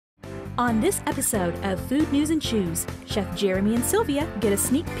On this episode of Food News and Chews, Chef Jeremy and Sylvia get a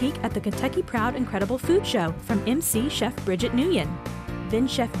sneak peek at the Kentucky Proud Incredible Food Show from Emcee Chef Brigitte Nguyen. Then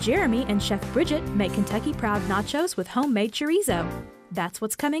Chef Jeremy and Chef Brigitte make Kentucky Proud Nachos with homemade chorizo. That's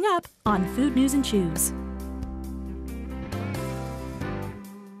what's coming up on Food News and Chews.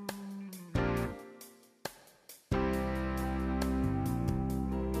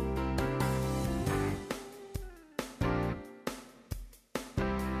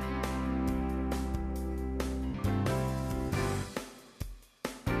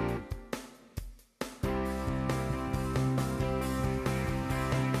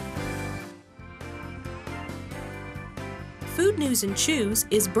 Food News and Chews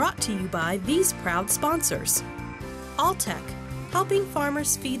is brought to you by these proud sponsors. Alltech, helping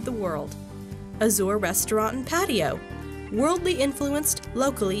farmers feed the world. Azure Restaurant and Patio, worldly influenced,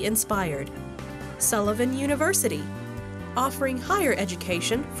 locally inspired. Sullivan University, offering higher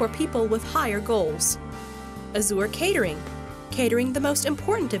education for people with higher goals. Azure Catering, catering the most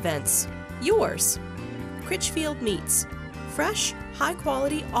important events, yours. Critchfield Meats, fresh,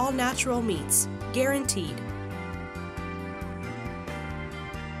 high-quality, all-natural meats, guaranteed.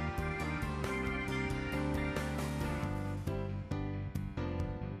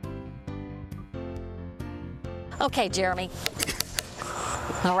 Okay, Jeremy.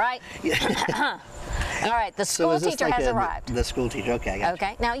 All right. All right, the school teacher has arrived. The school teacher, okay, I got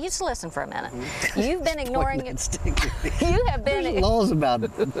Okay, now you just listen for a minute. You've been ignoring it. You have been laws about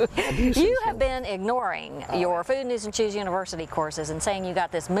abuse. You have been ignoring your Food News and Chews University courses and saying you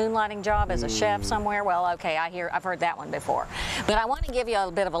got this moonlighting job as a chef somewhere. Well, okay, I've heard that one before. But I want to give you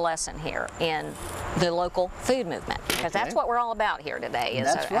a bit of a lesson here in the local food movement, because that's what we're all about here today.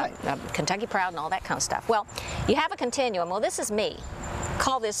 Is that's right. Kentucky Proud and all that kind of stuff. Well, you have a continuum. Well, this is me.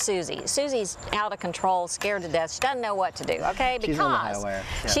 Call this Susie. Susie's out of control, scared to death. She doesn't know what to do, okay? Because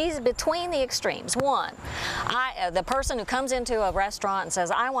she's between the extremes. One, the person who comes into a restaurant and says,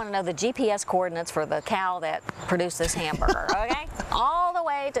 I want to know the GPS coordinates for the cow that produced this hamburger, okay? All the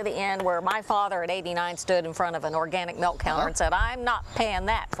way to the end where my father at 89 stood in front of an organic milk counter and said, I'm not paying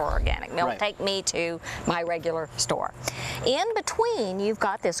that for organic milk. Take me to my regular store. In between, you've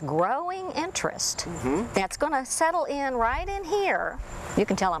got this growing interest that's going to settle in right in here. You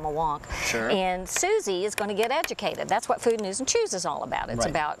can tell I'm a wonk. Sure. And Susie is going to get educated. That's what Food News and Chews is all about. It's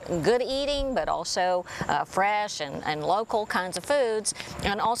about good eating, but also fresh and local kinds of foods,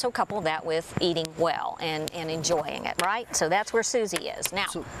 and also couple that with eating well and enjoying it, right? So that's where Susie is. Now,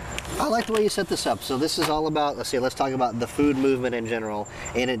 so, I like the way you set this up. So this is all about, let's talk about the food movement in general,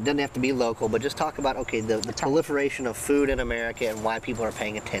 and it doesn't have to be local, but just talk about, okay, the proliferation of food in America and why people are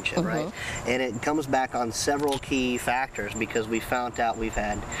paying attention, right? And it comes back on several key factors, because we found out we've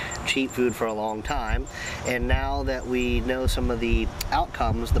had cheap food for a long time, and now that we know some of the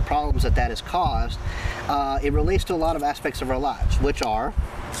outcomes, the problems that has caused, it relates to a lot of aspects of our lives, which are...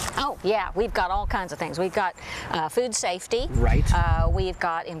 Oh, yeah, we've got all kinds of things. We've got food safety. Right. We've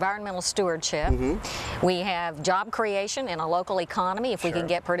got environmental stewardship. We have job creation in a local economy if we can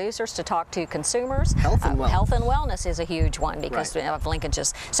get producers to talk to consumers. Health and wellness. Health and wellness is a huge one because of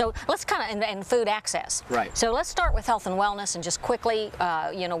linkages. So let's and food access. Right. So let's start with health and wellness and just quickly,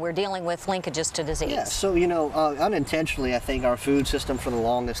 we're dealing with linkages to disease. Yeah, so, unintentionally, I think our food system for the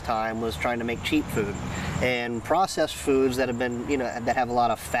longest time was trying to make cheap food. And processed foods that have been, that have a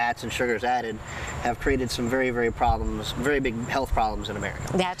lot of fats and sugars added have created some very big health problems in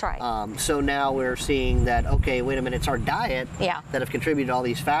America. That's right. So now we're seeing that, okay, wait a minute, it's our diet that have contributed to all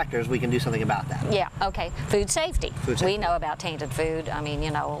these factors. We can do something about that. Yeah, okay. Food safety. Food safety. We know about tainted food. I mean,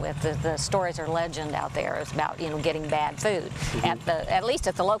 if the stories are legend out there. It's about, getting bad food. At least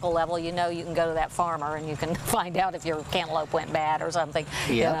at the local level, you can go to that farmer and you can find out if your cantaloupe went bad or something.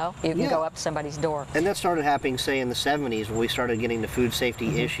 You can go up to somebody's door. And that started happening, say, in the 70s, when we started getting the food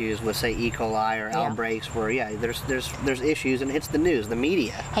safety issues with, say, E. coli or outbreaks where, there's issues, and it hits the news, the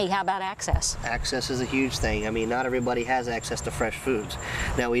media. Hey, how about access? Access is a huge thing. I mean, not everybody has access to fresh foods.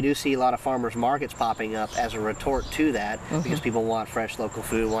 Now, we do see a lot of farmers markets popping up as a retort to that, because people want fresh local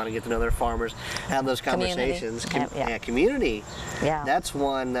food, want to get to know their farmers, have those conversations. Community. Yeah. That's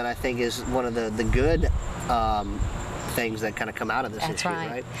one that I think is one of the good things that kind of come out of this issue,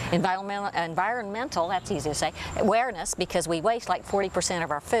 right? Environmental, that's easy to say. Awareness, because we waste like 40%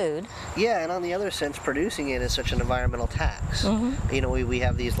 of our food. Yeah, and on the other sense, producing it is such an environmental tax. We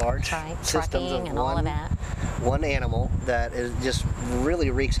have these large systems of all of that. One animal that is just really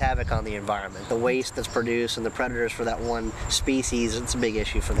wreaks havoc on the environment. The waste that's produced and the predators for that one species, it's a big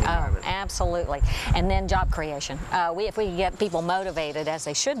issue for the environment. Absolutely. And then job creation. If we get people motivated, as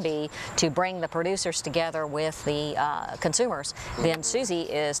they should be, to bring the producers together with the consumers, then Susie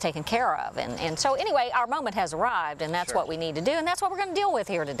is taken care of. And so anyway, our moment has arrived, and that's what we need to do, and that's what we're going to deal with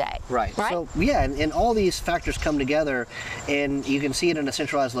here today. Right. So yeah, and all these factors come together, and you can see it in a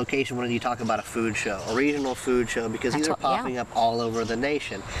centralized location when you talk about a food show, a regional food show, because these are popping up all over the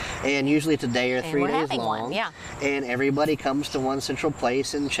nation. And usually it's a day or 3 days long. And everybody comes to one central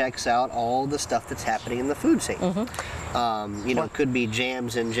place and checks out all the stuff that's happening in the food scene. You know, it could be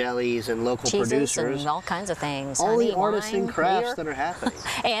jams and jellies and local producers. And all kinds of things. All the artists and crafts that are happening.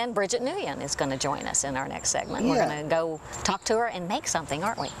 And Brigitte Nguyen is going to join us in our next segment. We're going to go talk to her and make something,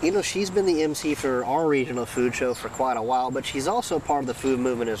 aren't we? You know, she's been the MC for our regional food show for quite a while, but she's also part of the food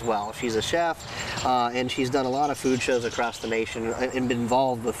movement as well. She's a chef, and she's done a lot of food shows across the nation and been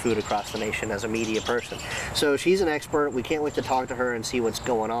involved with food across the nation as a media person. So she's an expert. We can't wait to talk to her and see what's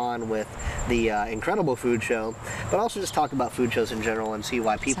going on with the incredible food show, but also just talk about food shows in general and see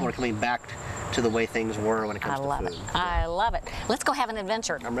why people are coming back to the way things were when it comes to food. I love it. I love it. Let's go have an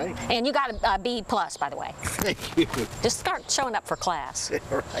adventure. I'm ready. And you got a B+, by the way. Thank you. Just start showing up for class.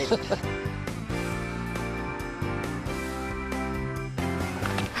 Right.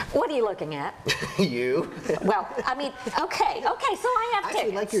 What are you looking at? You. Well, I mean, okay, so I have tickets. I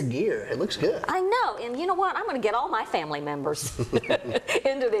actually like your gear. It looks good. I know, and you know what? I'm going to get all my family members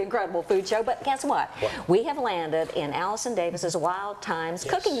into the Incredible Food Show, but guess what? We have landed in Allison Davis's Wild Times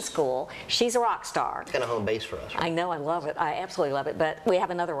Cooking School. She's a rock star. It's kind of home base for us, right? I know, I love it. I absolutely love it, but we have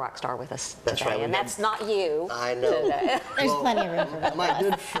another rock star with us today, and that's not you. I know. There's plenty of room for that. My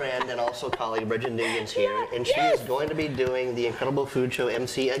good friend and also colleague Brigitte Nguyen's here, and she is going to be doing the Incredible Food Show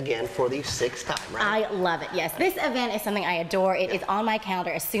MC again for the 6th time, right? I love it, yes. This event is something I adore. It is on my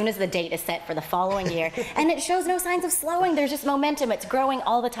calendar as soon as the date is set for the following year, and it shows no signs of slowing. There's just momentum. It's growing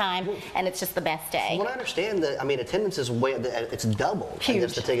all the time, and it's just the best day. From what I understand, I mean, attendance is it's doubled. Huge. I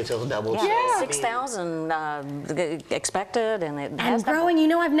guess the ticket sales doubled. Yeah, 6,000 expected, and it has growing. You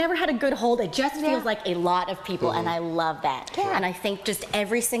know, I've never had a good hold. It just feels like a lot of people, and I love that. And I think just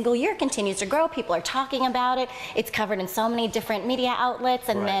every single year continues to grow. People are talking about it. It's covered in so many different media outlets,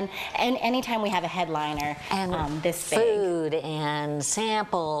 and then anytime we have a headliner this big. Food and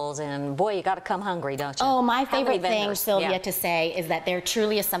samples, and boy, you got to come hungry, don't you? Oh, my favorite thing, Sylvia, to say is that there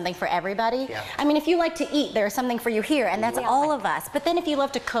truly is something for everybody. I mean, if you like to eat, there's something for you here, and that's all of us. But then if you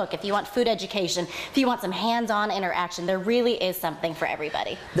love to cook, if you want food education, if you want some hands-on interaction, there really is something for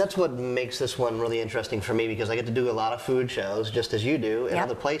everybody. That's what makes this one really interesting for me, because I get to do a lot of food shows, just as you do, in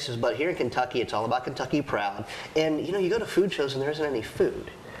other places. But here in Kentucky, it's all about Kentucky Proud. And, you know, you go to food shows and there isn't any food.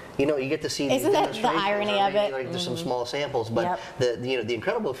 You know, you get to see Isn't that the irony of it? Like there's some small samples, but the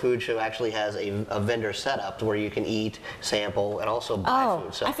Incredible Food Show actually has a vendor setup where you can eat, sample, and also buy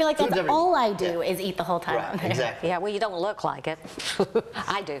food. So I feel like that's all I do is eat the whole time. Right, exactly. Yeah, well, you don't look like it.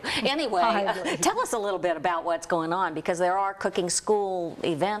 I do. Anyway, tell us a little bit about what's going on, because there are cooking school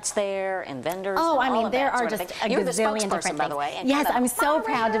events there and vendors. Oh, and I all mean, of there that are sort just of a thing. You're the gazillion different spokesperson, things. by the way. Yes, I'm so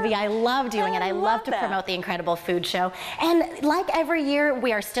proud to be. I love doing it. I love to promote the Incredible Food Show. And like every year,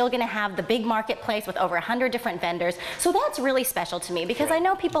 we are still going to have the big marketplace with over 100 different vendors. So that's really special to me, because I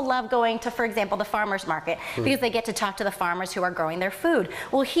know people love going to, for example, the farmers market, because they get to talk to the farmers who are growing their food.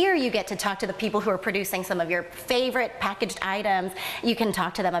 Well, here you get to talk to the people who are producing some of your favorite packaged items. You can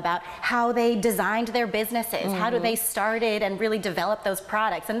talk to them about how they designed their businesses, how do they started and really develop those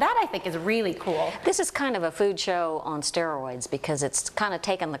products. And that, I think, is really cool. This is kind of a food show on steroids, because it's kind of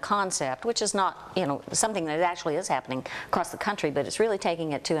taken the concept, which is not, you know, something that actually is happening across the country, but it's really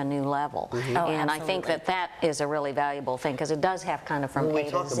taking it to a new level. And I think that is a really valuable thing, because it does have kind of from A to Z.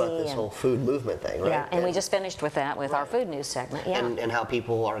 We talk about this whole food movement thing, right? Yeah, and we just finished with that with our food news segment. Yeah, and how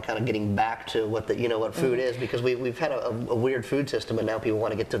people are kind of getting back to what what food is, because we've had a weird food system, and now people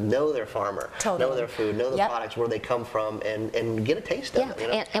want to get to know their farmer, know their food, know the products, where they come from, and get a taste of it. You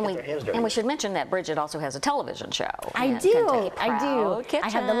know, and we should mention that Brigitte also has a television show. I do. I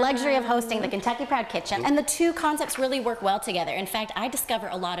have the luxury of hosting the Kentucky Proud Kitchen, and the two concepts really work well together. In fact, I discover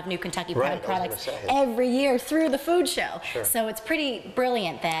a lot of new Kentucky Proud products every year through the food show. So it's pretty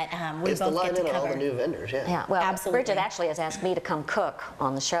brilliant that we both get to cover. all the new vendors, well, absolutely. Brigitte actually has asked me to come cook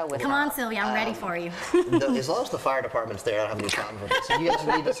on the show with her. Come on, Sylvia, I'm ready for you. As long as the fire department's there, I don't have any problem with it. So you guys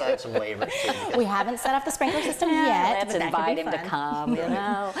need to sign some waivers too. We haven't set up the sprinkler system yet. Let's invite him to come, you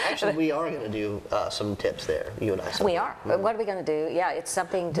know. Actually, we are going to do some tips there, you and I. We are. What are we going to do? Yeah, it's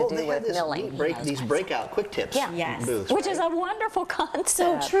something to do with milling. These breakout quick tips booths. Which is a wonderful concept.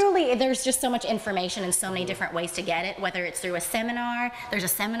 So truly, there's just so much information and so many different ways to get it, whether it's through a seminar, there's a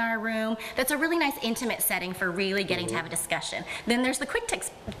seminar room. That's a really nice intimate setting for really getting to have a discussion. Then there's the quick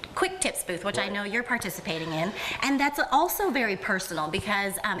tips booth, which I know you're participating in. And that's also very personal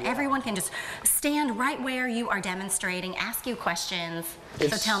because everyone can just stand right where you are demonstrating, ask you questions. So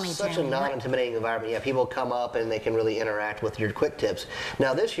tell me, It's such Jeremy, a non-intimidating environment. Yeah, people come up and they can really interact with your quick tips.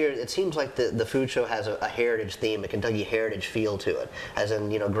 Now this year, it seems like the food show has a heritage theme, a Kentucky heritage feel to it, as in,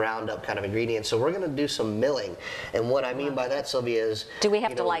 you know, ground up kind of ingredients. So we're going to do some milling. And what I mean by that, Sylvia, is... Do we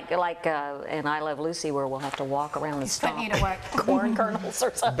have to, like in I Love Lucy, where we'll have to walk around and stomp corn kernels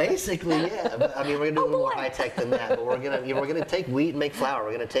or something? Basically, yeah. But, I mean, we're going to do a little more high-tech than that. But we're going to take wheat and make flour.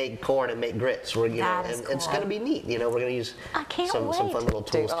 We're going to take corn and make grits. We're, you know, and it's going to be neat. You know, we're going to use some fun little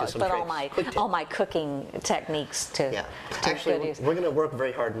tools to some tricks. all my cooking techniques to. Yeah. Actually, we're going to work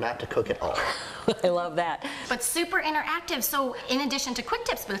very hard not to cook at all. I love that. But super interactive. So in addition to Quick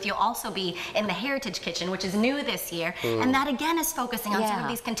Tips booth, you'll also be in the Heritage Kitchen, which is new this year. And that again is focusing on some of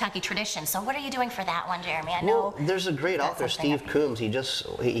these Kentucky traditions. So what are you doing for that one, Jeremy? I know there's a great author, Steve Coombs.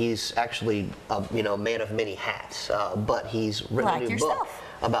 He's actually you know, a man of many hats, but he's written a new book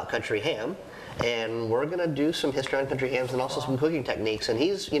about country ham. And we're going to do some history on country hams and also some cooking techniques. And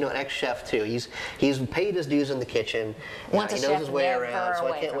he's, you know, an ex-chef too. He's paid his dues in the kitchen. He knows his way around.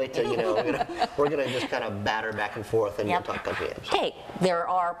 So I can't wait to, you know, we're going to just kind of batter back and forth and talk country hams. Hey, there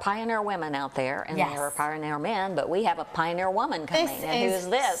are pioneer women out there, and there are pioneer men, but we have a pioneer woman coming. And who is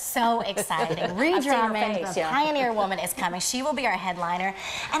this? So exciting. Ree Drummond, the pioneer woman, is coming. She will be our headliner.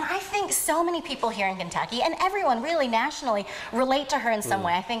 And I think so many people here in Kentucky, and everyone really nationally, relate to her in some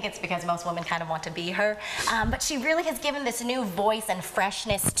way. I think it's because most women kind of want to be her. But she really has given this new voice and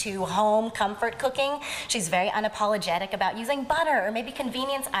freshness to home comfort cooking. She's very unapologetic about using butter or maybe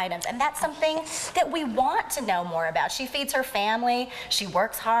convenience items. And that's something that we want to know more about. She feeds her family. She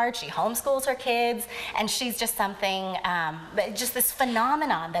works hard. She homeschools her kids. And she's just something, just this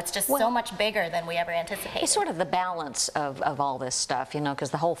phenomenon that's just so much bigger than we ever anticipated. It's sort of the balance of all this stuff, you know, because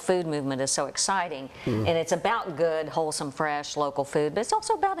the whole food movement is so exciting. And it's about good, wholesome, fresh, local food, but it's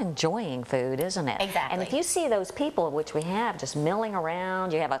also about enjoying food, isn't it? Exactly. And if you see those people, which we have, just milling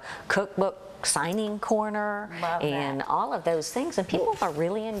around, you have a cookbook signing corner and all of those things, and people are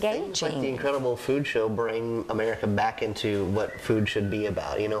really engaging. Things like the Incredible Food Show bring America back into what food should be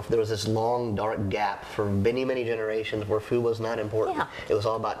about. You know, there was this long, dark gap for many, many generations where food was not important. It was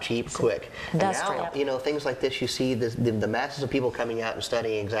all about cheap, quick. And now, you know, things like this, you see the masses of people coming out and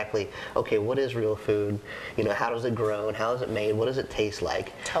studying exactly, okay, what is real food? You know, how does it grow and how is it made? What does it taste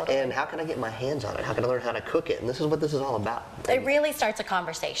like? And how can I get my hands on it? How can I learn how to cook it? And this is what this is all about. It really starts a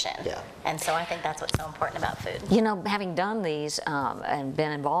conversation. And so I think that's what's so important about food. You know, having done these and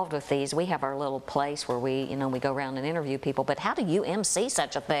been involved with these, we have our little place where we, you know, we go around and interview people. But how do you MC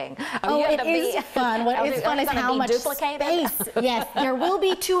such a thing? It is fun. What is fun is how much space. Yes, there will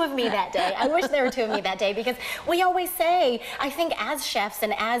be 2 of me that day. I wish there were 2 of me that day because we always say, I think as chefs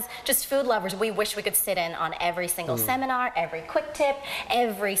and as just food lovers, we wish we could sit in on every single seminar, every quick tip,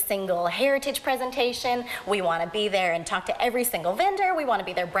 every single heritage presentation. We want to be there and talk to every single vendor. We want to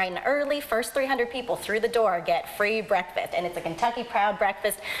be there bright and early. First 300 people through the door get free breakfast, and it's a Kentucky Proud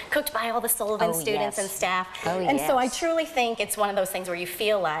breakfast cooked by all the Sullivan students and staff. And so I truly think it's one of those things where you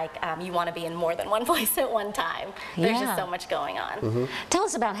feel like you want to be in more than one place at one time. There's just so much going on. Tell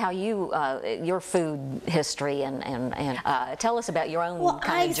us about how you, your food history, and tell us about your own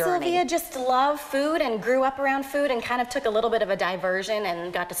kind of journey. Sylvia, just love food and grew up around food and kind of took a little bit of a diversion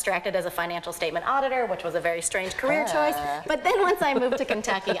and got distracted as a financial statement auditor, which was a very strange career choice. But then once I moved to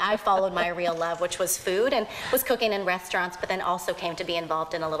Kentucky, I followed my real love, which was food, and was cooking in restaurants, but then also came to be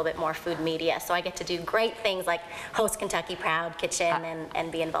involved in a little bit more food media. So I get to do great things like host Kentucky Proud Kitchen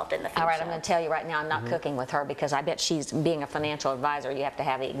and be involved in the food show. All right, I'm going to tell you right now, I'm not cooking with her because I bet she's, being a financial advisor, you have to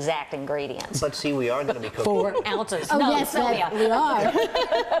have the exact ingredients. But see, we are going to be cooking. 4 ounces. Oh, no, yes, we are.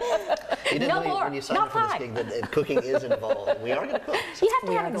 You didn't know when you signed up for this gig that cooking is involved. We are going to cook. You have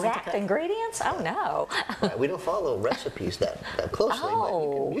to have exact ingredients? Oh, no. Right, we don't follow recipes that closely,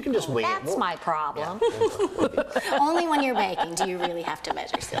 but you can just wing it. That's my problem. Only when you're baking do you really have to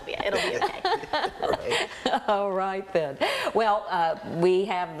measure, Sylvia. It'll be okay. All right, then. Well, we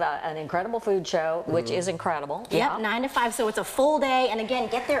have an incredible food show, which is incredible. Yep, 9 to 5, so it's a full day. And again,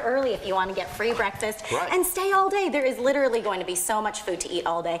 get there early if you want to get free breakfast. And stay all day. There is literally going to be so much food to eat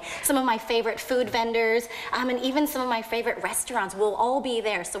all day. Some of my favorite food vendors and even some of my favorite restaurants will all be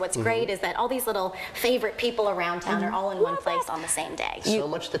there. So what's great great is that all these little favorite people around town are all in one place on the same day. So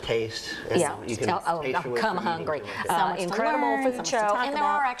much to taste. Yeah. You can taste your way come through hungry. eating too. Incredible food show. And there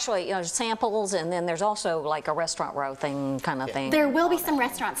about. are actually samples, and then there's also like a restaurant row thing kind of thing. There will be some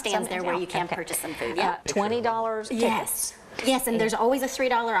restaurant stands there where you can purchase some food. Yeah. $20 tickets. Yes. Yes, and there's always a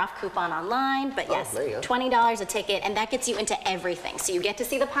 $3 off coupon online, but yes, there you go. $20 a ticket, and that gets you into everything. So you get to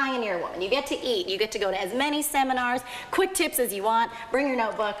see the Pioneer Woman, you get to eat, you get to go to as many seminars, quick tips as you want, bring your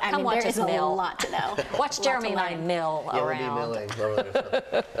notebook. I mean, there is a lot to know. Watch Jeremy and I mill around.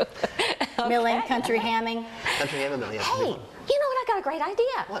 Milling, country hamming. Country ham and milling. Hey, you know what? I got a great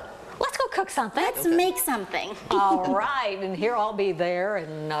idea. What? Let's go cook something. Let's make something. All right, and here I'll be there,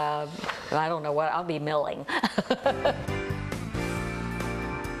 and I don't know what, I'll be milling.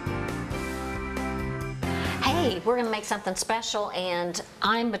 Hey, we're gonna make something special, and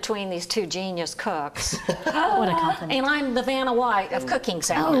I'm between these two genius cooks. What a compliment. And I'm the Vanna White of cooking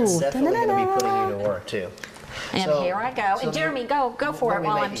salads. Definitely going to be putting you to work too. And So- here I go. so And Jeremy, go for what are it we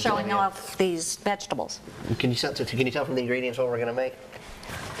while I'm making, showing Jeremy? off these vegetables. Can you tell from the ingredients what we're going to make?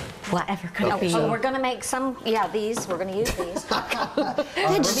 Whatever could it Okay, be. Oh, we're gonna make some, these, we're gonna use these.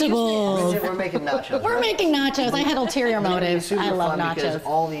 Vegetables. We're making nachos. We're right? making nachos. I had ulterior It's gonna be motives. super I love fun because nachos.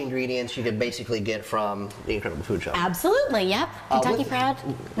 all the ingredients you could basically get from the Incredible Food Show. Absolutely, yep. Kentucky with- Proud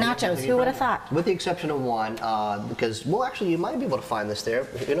Nachos. Who would have thought? With the exception of one, because, well, actually, you might be able to find this there.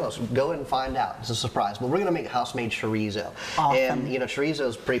 Who knows? Go ahead and find out. It's a surprise. But we're going to make house-made chorizo. Awesome. And, chorizo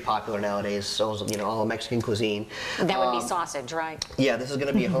is pretty popular nowadays. So is, all Mexican cuisine. That would be sausage, right? Yeah, this is going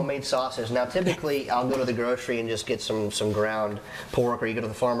to be a homemade sausage. Now, typically, I'll go to the grocery and just get some ground pork, or you go to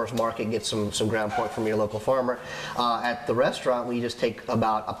the farmer's market and get some ground pork from your local farmer. At the restaurant, we just take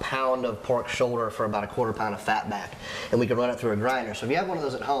about a pound of pork shoulder for about a quarter pound of fat back, and we can run it through a grinder. So if you have one of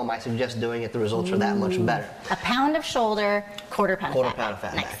those at home, I suggest doing it. The results are that much better. A pound of shoulder, quarter pound Quarter of pound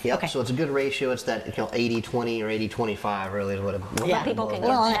fat of fat back. back. Nice. Yep. Okay. So it's a good ratio. It's that 80-20 or 80-25 really is what it. Yeah. People can get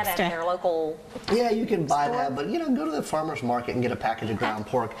Well, that extra. at their local. Yeah, you can buy that, but go to the farmer's market and get a package of ground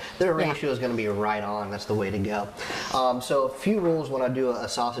pork. Their ratio is going to be right on. That's the way to go. So a few rules when I do a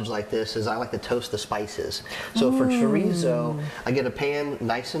sausage like this is I like to toast the spices. So for chorizo, I get a pan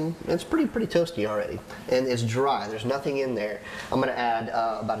nice and it's pretty toasty already, and it's dry. There's nothing in there. I'm going to add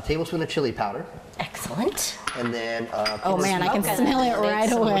about a tablespoon of chili powder. Excellent. And then Oh man, I can smell it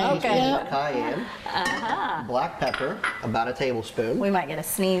right away. Okay. Cayenne, black pepper, about a tablespoon. We might get a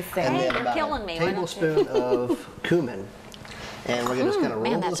sneeze there. And then you're about killing a me. Why don't you- tablespoon of cumin. And we're just going to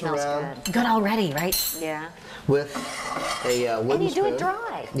roll Man, that this smells around good. Good already, right? Yeah. with a wooden And you do spoon. it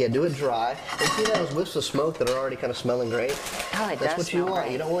dry. Yeah, do it dry. And see those whiffs of smoke that are already kind of smelling great? Oh, it That's does what you smell want.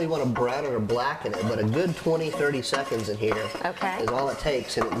 great. You don't really want to brown it or blacken it, but a good 20-30 seconds in here Okay. is all it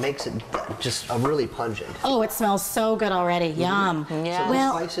takes, and it makes it just a really pungent. Oh, it smells so good already. Yum. Yeah. So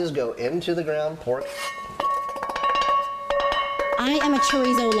Well, the spices go into the ground pork. I am a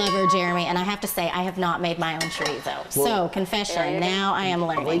chorizo lover, Jeremy, and I have to say I have not made my own chorizo. So, confession, now I am The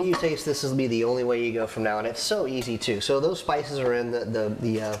way learning. you taste this will be the only way you go from now on. It's so easy too. So those spices are in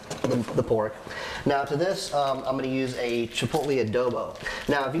the pork. Now to this, I'm going to use a chipotle adobo.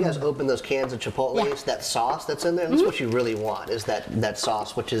 Now if you guys open those cans of chipotles, that sauce that's in there, that's what you really want, is that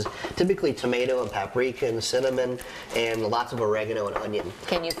sauce, which is typically tomato and paprika and cinnamon and lots of oregano and onion.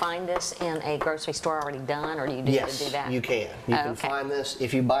 Can you find this in a grocery store already done, or do you need to do that? you can. You can Okay. find this.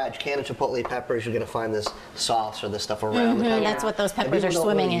 If you buy a can of chipotle peppers, you're going to find this sauce or this stuff around the counter. That's what those And peppers are people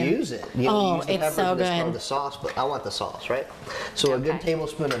don't swimming really in. use it. You know, use the it's peppers so and discard good. the sauce, but I want the sauce, right? So a good Okay.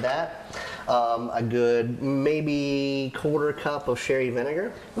 tablespoon of that. A good maybe quarter cup of sherry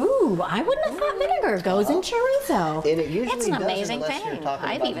vinegar. Ooh, I wouldn't have thought vinegar goes in chorizo. And it usually It's an doesn't amazing unless you're thing. talking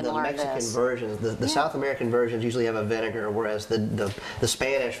I've about even the learned Mexican this. versions. The South American versions usually have a vinegar, whereas the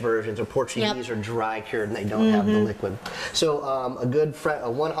Spanish versions or Portuguese are dry cured and they don't have the liquid. So a good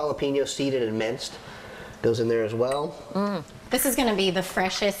one jalapeno seeded and minced goes in there as well. This is going to be the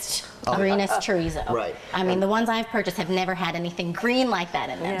freshest, greenest chorizo. Right. I mean, the ones I've purchased have never had anything green like that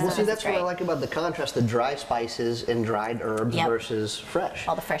in them. Yeah. So Well, see, this that's is what I great. like about the contrast, the dry spices and dried herbs Yep. versus fresh.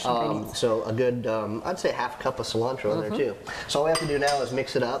 All the fresh ingredients. So a good, I'd say half cup of cilantro in there too. So all we have to do now is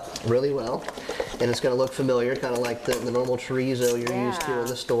mix it up really well. And it's going to look familiar, kind of like the normal chorizo you're used to in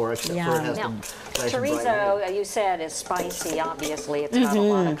the store, except for it has Now, the nice bright chorizo, red. you said, is spicy, obviously. It's got a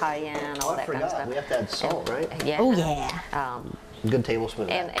lot of cayenne, all Oh, I that kind of forgot, stuff. we have to add salt, right? Yeah. Oh, yeah. Good tablespoon of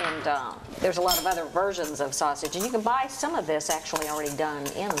that. And there's a lot of other versions of sausage, and you can buy some of this actually already done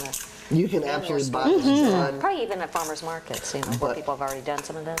in the You can absolutely buy this done. Probably even at farmers markets, you know, where people have already done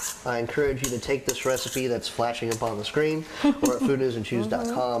some of this. I encourage you to take this recipe that's flashing up on the screen or at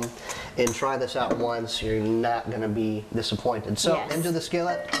foodnewsandchews.com and try this out once. You're not going to be disappointed. So into the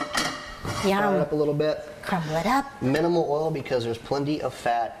skillet, fire it up a little bit. Crumble it up. Minimal oil because there's plenty of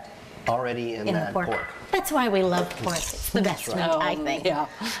fat already in that pork. That's why we love pork. It's the best meat, I think. Yeah.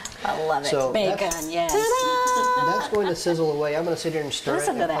 I love it. So bacon, yes. That's going to sizzle away. I'm going to sit here and stir it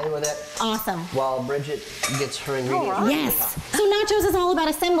and play with it. Awesome. While Brigitte gets her ingredients. Yes. So nachos is all about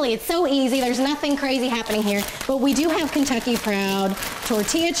assembly. It's so easy. There's nothing crazy happening here. But we do have Kentucky Proud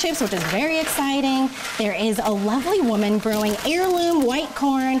tortilla chips, which is very exciting. There is a lovely woman growing heirloom white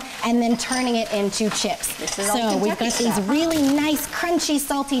corn and then turning it into chips. So we've got these really nice, crunchy,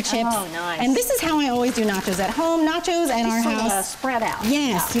 salty chips. Oh, nice. And this is how I always do nachos at home. Nachos at our house. Spread out.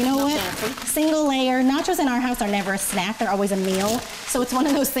 Yes, you know what? Fancy. Single layer. Nachos in our house are never a snack. They're always a meal. So it's one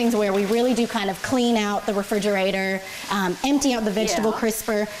of those things where we really do kind of clean out the refrigerator, empty out the vegetable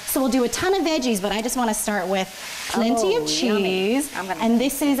crisper. So we'll do a ton of veggies, but I just want to start with plenty of cheese. And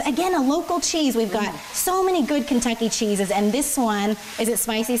this is, again, a local cheese. We've got so many good Kentucky cheeses. And this one, is it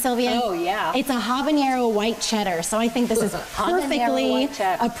spicy, Sylvia? Oh, yeah. It's a habanero white cheddar. So I think this is perfectly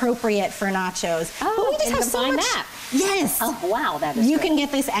appropriate for nachos. Oh, but we just have so much. That. Yes. Oh, wow, that is You good. can get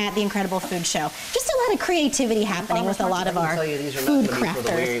this at the Incredible Food Show. Just a lot of creativity happening with a lot of our food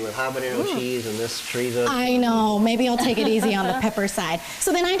crafters. With habanero cheese and this chorizo. I know. Maybe I'll take it easy on the pepper side.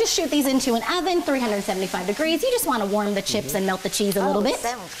 So then I just shoot these into an oven, 375 degrees. You just want to warm the chips and melt the cheese a little bit.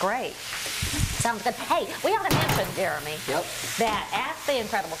 Sounds great. Sounds good. Hey, we ought to mention, Jeremy, that at the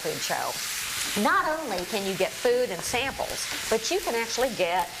Incredible Food Show, not only can you get food and samples, but you can actually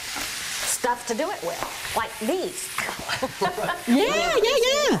get stuff to do it with, like these.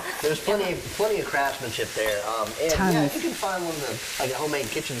 Yeah. There's plenty of craftsmanship there. And if you can find one like a homemade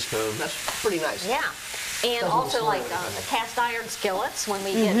kitchen stove, that's pretty nice. Yeah. And also like the cast iron skillets when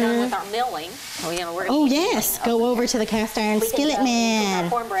we get done with our milling. Well, you know, we're go over to the cast iron skillet man.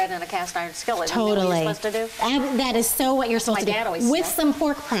 Cook our cornbread in a cast iron skillet. Totally. Is that what you're supposed to do? That is so what you're supposed to do. My dad always with said. some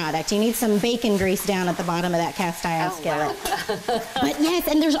pork product. You need some bacon grease down at the bottom of that cast iron skillet. Wow. But yes,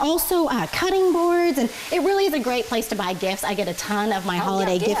 and there's also cutting boards, and it really is a great place to buy gifts. I get a ton of my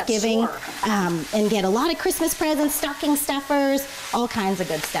holiday gift giving and get a lot of Christmas presents, stocking stuffers, all kinds of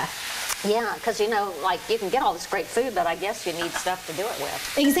good stuff. Yeah, because you know, like you can get all this great food, but I guess you need stuff to do it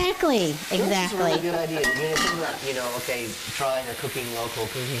with. Exactly. This is a really good idea. Think about, trying or cooking local,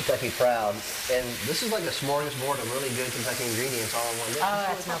 cooking Kentucky Proud, and this is like a smorgasbord of really good Kentucky ingredients all in one dish. Oh,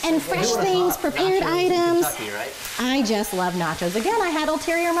 that smells and so fresh good. things, prepared items. Kentucky, right? I just love nachos. Again, I had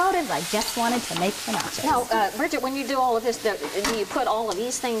ulterior motives. I just wanted to make the nachos. Now, Bridget, when you do all of this, do you put all of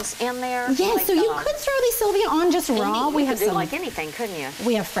these things in there? Yes, like, so you could throw these, Sylvia, on just raw. We have could do some, like anything, couldn't you?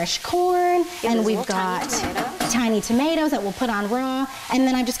 We have fresh corn, and we've got tiny tomatoes that we'll put on raw. And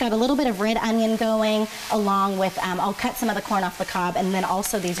then I've just got a little bit of red onion going, along with, I'll cut some of the corn off the cob, and then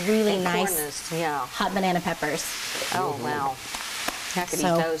also these really nice hot banana peppers. Oh, wow. I could eat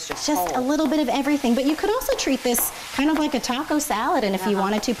those just a little bit of everything. But you could also treat this kind of like a taco salad, and if you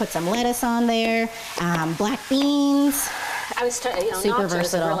wanted to, put some lettuce on there, black beans. I was, super nachos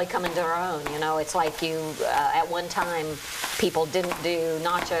versatile. have really come into their own. You know, it's like at one time, people didn't do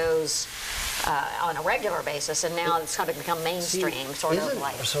nachos on a regular basis, and now it's kind of become mainstream, sort of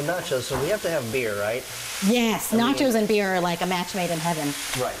like. So nachos, so we have to have beer, right? Yes, nachos and beer are like a match made in heaven.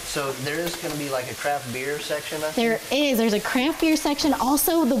 Right, so there is going to be like a craft beer section, I think? There is. There's a craft beer section.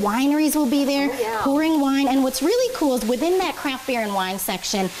 Also, the wineries will be there pouring wine. And what's really cool is within that craft beer and wine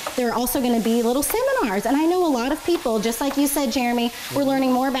section, there are also going to be little seminars. And I know a lot of people, just like you said, Jeremy, we're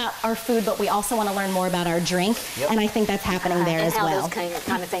learning more about our food, but we also want to learn more about our drink. And I think that's happening there as well. And how those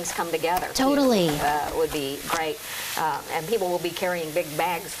kind of things come together. Totally. Would be great. And people will be carrying big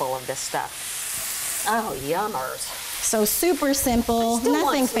bags full of this stuff. Oh, yummers. So super simple,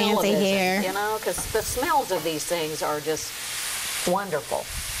 nothing fancy here. You know, because the smells of these things are just wonderful.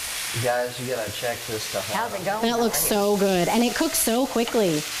 You guys, you gotta check this stuff out. How's it going? That looks so good, and it cooks so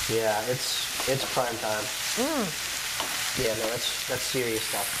quickly. Yeah, it's prime time. Yeah, no, that's serious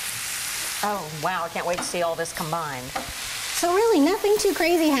stuff. Oh, wow, I can't wait to see all this combined. So really nothing too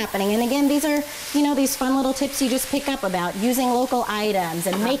crazy happening. And again, these are, these fun little tips you just pick up about using local items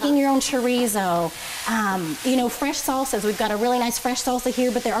and making your own chorizo. Fresh salsas. We've got a really nice fresh salsa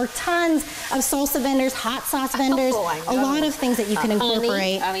here, but there are tons of salsa vendors, hot sauce vendors, a lot of things that you can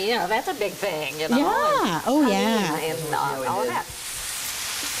incorporate. Honey. I mean, that's a big thing, Yeah, And all of that.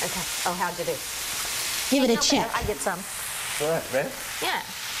 Okay, oh, how'd you do? Give it a check. I get some. All right, ready? Yeah.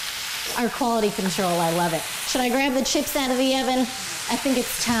 Our quality control, I love it. Should I grab the chips out of the oven? I think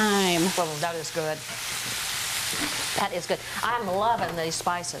it's time. Well, that is good. That is good. I'm loving these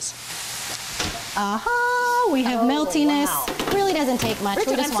spices. Aha! We have meltiness. Wow. Really doesn't take much.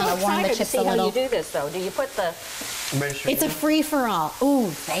 Richard, We just want to warm the chips to see a little. how you do this, though. Do you put the... It's a free-for-all. Ooh,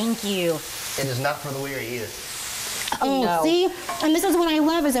 thank you. It is not for the weary either. Oh, No. see? And this is what I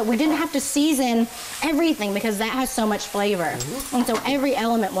love is that we didn't have to season everything because that has so much flavor. And so every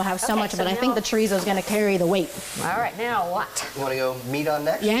element will have so much, but I think the chorizo is going to carry the weight. All right, now what? You want to go meat on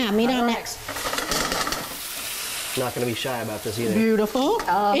next? Yeah, meat on next. Not going to be shy about this either. Beautiful.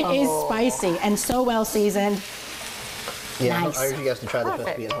 It is spicy and so well seasoned. Yeah, Nice. I urge you guys to try this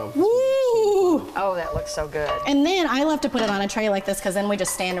recipe at home. Woo! Oh, that looks so good. And then I love to put it on a tray like this because then we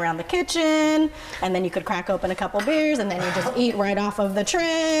just stand around the kitchen and then you could crack open a couple beers and then you just eat right off of the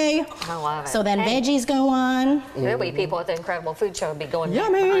tray. I love it. So then veggies go on. There'll be people at the Incredible Food Show be going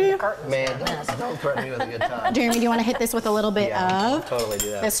Yummy. behind the curtains. Man, don't threaten me with a good time. Jeremy, do you want to hit this with a little bit Yeah, of totally do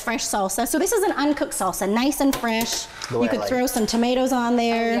that. this fresh salsa? So this is an uncooked salsa, nice and fresh. The way You I could like throw it. some tomatoes on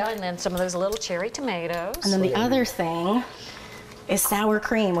there. Yeah, and then some of those little cherry tomatoes. And then the other thing is sour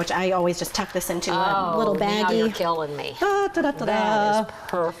cream, which I always just tuck this into a little Now you're baggie. killing me. Da, da, da, da, That da. is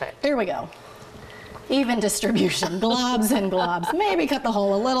perfect. Here we go. Even distribution, globs and globs. Maybe cut the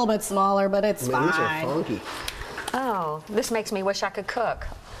hole a little bit smaller, but it's Man, these are fine. funky. Oh, this makes me wish I could cook.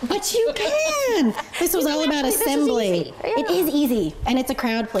 But you can. This was all about Actually, this is assembly. easy. It Yeah. is easy, and it's a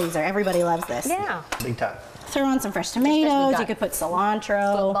crowd pleaser. Everybody loves this. Yeah. Big time. Throw on some fresh as we tomatoes. got You could put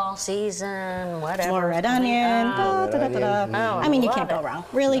cilantro, Football season, whatever. more red onion. Da, da, da, da, da. Oh, I mean, you love can't go it. wrong.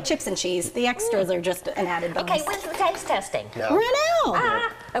 Really, chips and cheese. The extras are just an added bonus. Okay, when's the taste testing? No. Run out.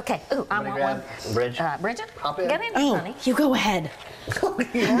 Ah, okay. Ooh, I want one. Bridget, Hop in. get in, Oh, honey. you go ahead.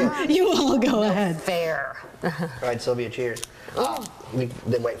 You all go ahead. Fair. All right, Sylvia, cheers.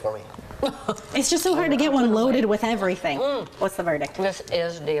 Then wait for me. It's just so hard to get one loaded with everything. What's the verdict? This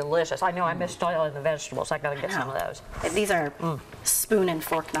is delicious. I know I missed all of the vegetables. I gotta get some of those. These are spoon and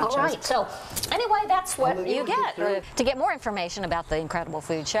fork nachos. All right, so anyway, that's what you get. To get more information about the Incredible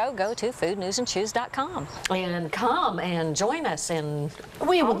Food Show, go to foodnewsandchews.com. And come and join us. And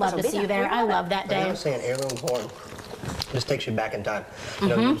We would love to see you there. I love that I day. was saying heirloom corn. Just takes you back in time. You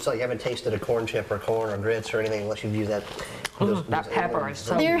know, so you haven't tasted a corn chip or corn or grits or anything unless you've used that. that pepper is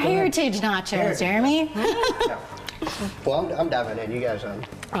so They're good. heritage nachos, Jeremy. Yeah. Well, I'm diving in. You guys,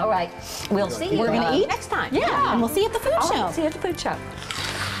 All right, we'll see you We're gonna eat next time. Yeah, and we'll see you at the food All show. right, see you at the food show.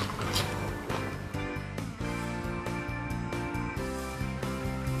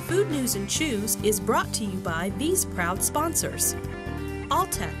 Food News and Chews is brought to you by these proud sponsors: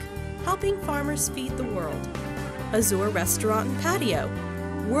 Alltech, helping farmers feed the world; Azure Restaurant and Patio,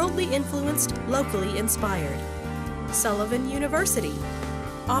 worldly influenced, locally inspired; Sullivan University,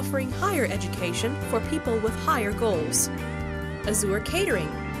 offering higher education for people with higher goals; Azure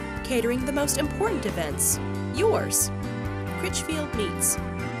Catering, catering the most important events, yours; Critchfield Meats,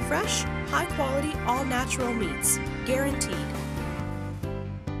 fresh, high-quality, all-natural meats, guaranteed.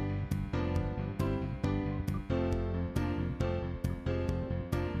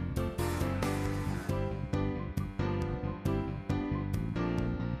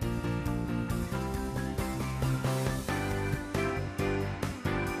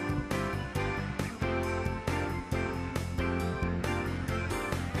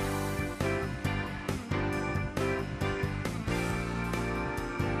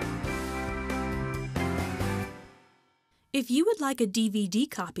 If you would like a DVD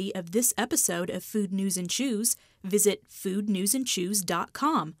copy of this episode of Food News and Chews, visit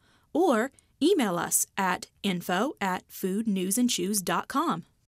foodnewsandchews.com or email us at info@foodnewsandchews.com.